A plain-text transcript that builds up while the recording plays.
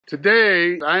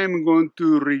Today I am going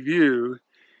to review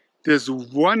this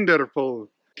wonderful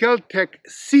Kel-Tec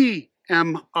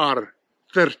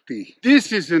CMR-30.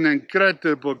 This is an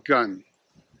incredible gun.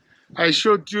 I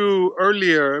showed you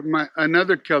earlier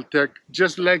another Kel-Tec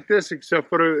just like this, except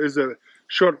for it is a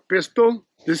short pistol.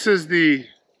 This is the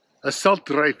assault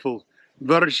rifle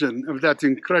version of that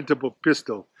incredible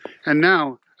pistol. And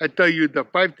now I tell you the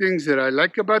 5 things that I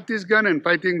like about this gun and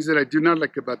 5 things that I do not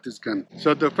like about this gun.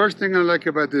 So the first thing I like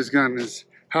about this gun is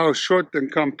how short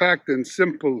and compact and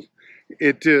simple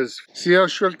it is. See how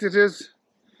short it is?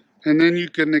 And then you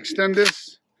can extend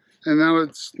this, and now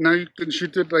you can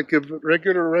shoot it like a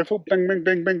regular rifle. Bang, bang,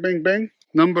 bang, bang, bang, bang.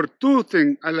 Number 2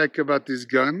 thing I like about this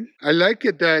gun, I like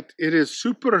it that it is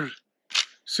super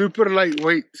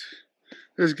lightweight.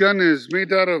 This gun is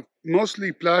made out of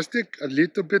mostly plastic, a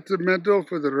little bit of metal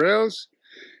for the rails,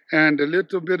 and a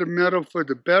little bit of metal for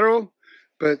the barrel.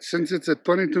 But since it's a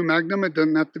 22 Magnum, it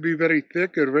doesn't have to be very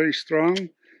thick or very strong.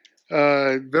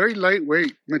 Very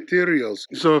lightweight materials.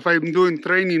 So if I'm doing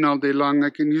training all day long, I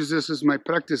can use this as my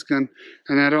practice gun,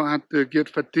 and I don't have to get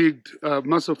fatigued,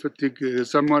 muscle fatigue,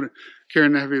 somewhat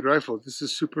carrying a heavy rifle. This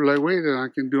is super lightweight, and I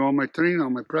can do all my training, all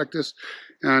my practice,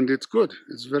 and it's good.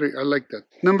 I like that.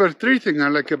 Number 3 thing I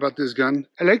like about this gun,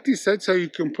 I like these sights how you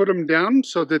can put them down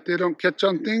so that they don't catch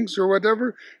on things or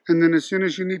whatever, and then as soon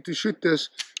as you need to shoot this,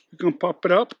 you can pop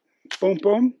it up, boom,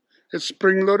 boom. It's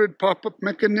spring-loaded pop-up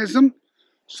mechanism.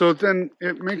 So then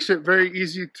it makes it very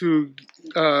easy to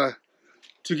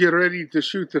get ready to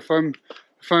shoot. If I'm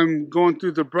going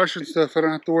through the brush and stuff, I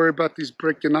don't have to worry about these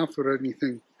breaking off or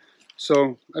anything.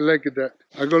 So I like it that.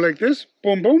 I go like this,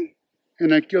 boom, boom,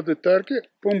 and I kill the target,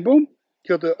 boom, boom,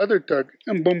 kill the other target,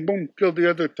 and boom, boom, kill the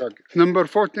other target. Number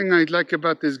 4 thing I like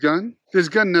about this gun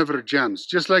never jams.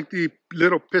 Just like the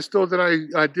little pistol that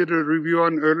I did a review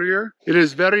on earlier, it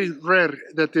is very rare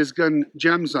that this gun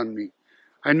jams on me.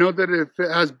 I know that if it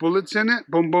has bullets in it,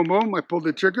 boom, boom, boom, I pull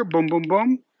the trigger, boom, boom,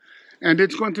 boom, and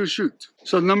it's going to shoot.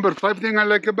 So number 5 thing I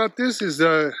like about this is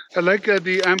I like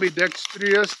the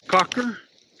ambidextrous cocker.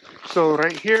 So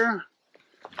right here,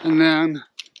 and then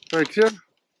right here,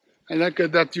 I like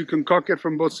that you can cock it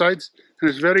from both sides, and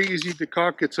it's very easy to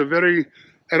cock. It's a very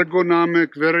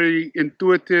ergonomic, very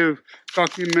intuitive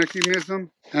cocking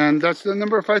mechanism, and that's the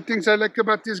number 5 things I like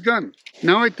about this gun.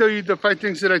 Now I tell you the 5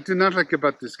 things that I do not like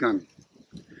about this gun.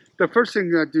 The first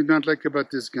thing I do not like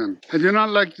about this gun, I do not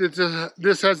like that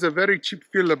this has a very cheap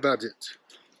feel about it.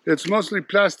 It's mostly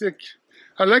plastic.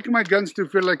 I like my guns to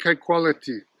feel like high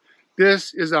quality.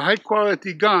 This is a high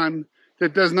quality gun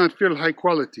that does not feel high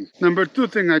quality. Number 2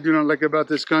 thing I do not like about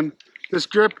this gun, this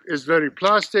grip is very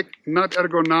plastic, not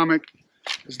ergonomic,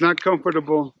 it's not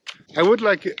comfortable. I would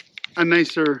like a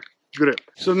nicer grip.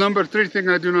 So number 3 thing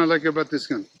I do not like about this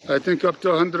gun, I think up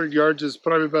to 100 yards is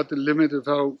probably about the limit of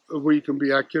where you can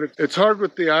be accurate. It's hard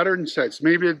with the iron sights.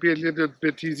 Maybe it'd be a little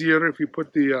bit easier if you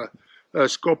put the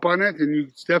scope on it, and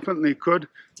you definitely could,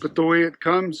 but the way it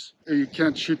comes, you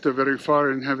can't shoot it very far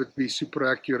and have it be super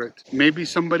accurate. Maybe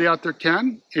somebody out there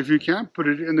can. If you can, put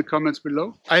it in the comments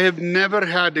below. I have never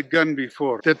had a gun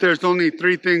before that there's only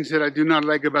 3 things that I do not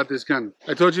like about this gun.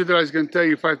 I told you that I was going to tell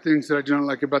you 5 things that I do not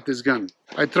like about this gun.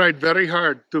 I tried very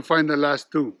hard to find the last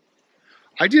 2.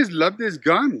 I just love this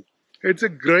gun. It's a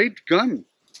great gun.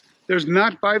 There's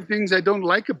not 5 things I don't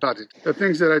like about it. The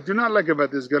things that I do not like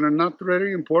about this gun are not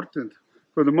very important.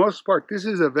 For the most part, this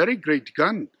is a very great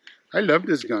gun. I love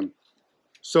this gun.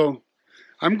 So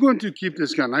I'm going to keep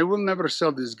this gun. I will never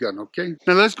sell this gun, okay?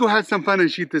 Now let's go have some fun and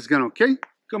shoot this gun, okay?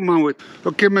 Come on with.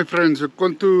 Okay, my friends, we're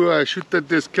going to shoot at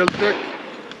this Kel-Tec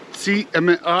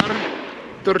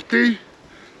CMR-30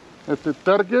 at the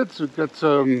targets. We got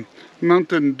some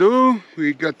Mountain Dew.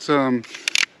 We got some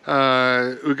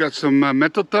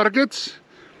metal targets,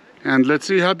 and let's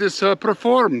see how this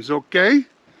performs, okay?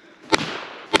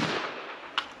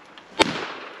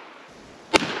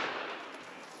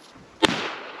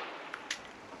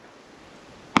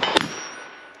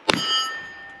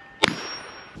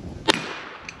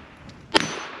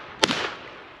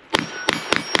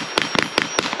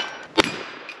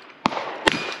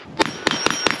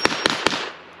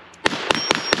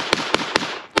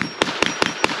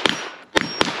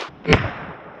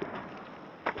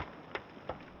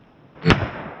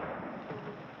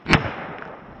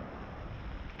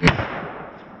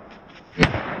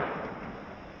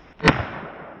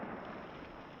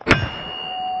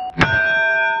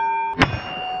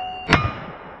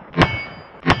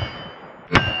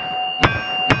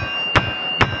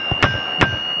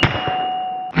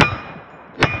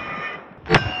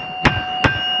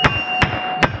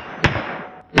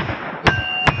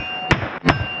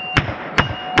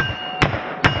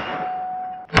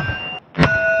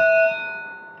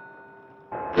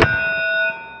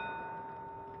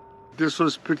 this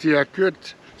was pretty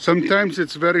accurate. Sometimes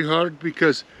it's very hard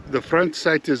because the front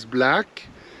sight is black,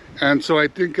 and so I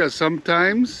think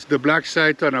sometimes the black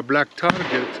sight on a black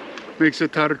target makes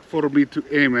it hard for me to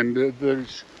aim, and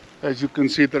there's, as you can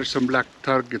see, there's some black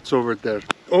targets over there.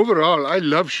 Overall, I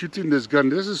love shooting this gun.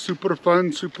 This is super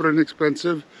fun, super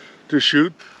inexpensive to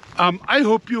shoot. I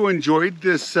hope you enjoyed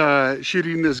this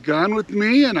shooting this gun with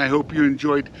me, and I hope you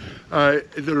enjoyed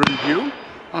the review.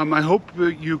 I hope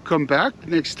you come back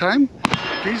next time.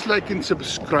 Please like and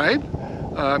subscribe.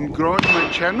 I'm growing my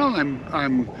channel.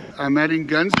 I'm adding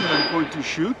guns that I'm going to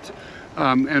shoot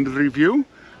and review.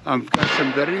 I've got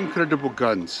some very incredible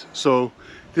guns. So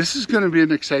this is going to be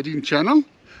an exciting channel.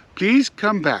 Please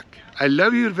come back. I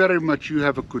love you very much. You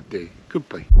have a good day.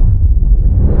 Goodbye.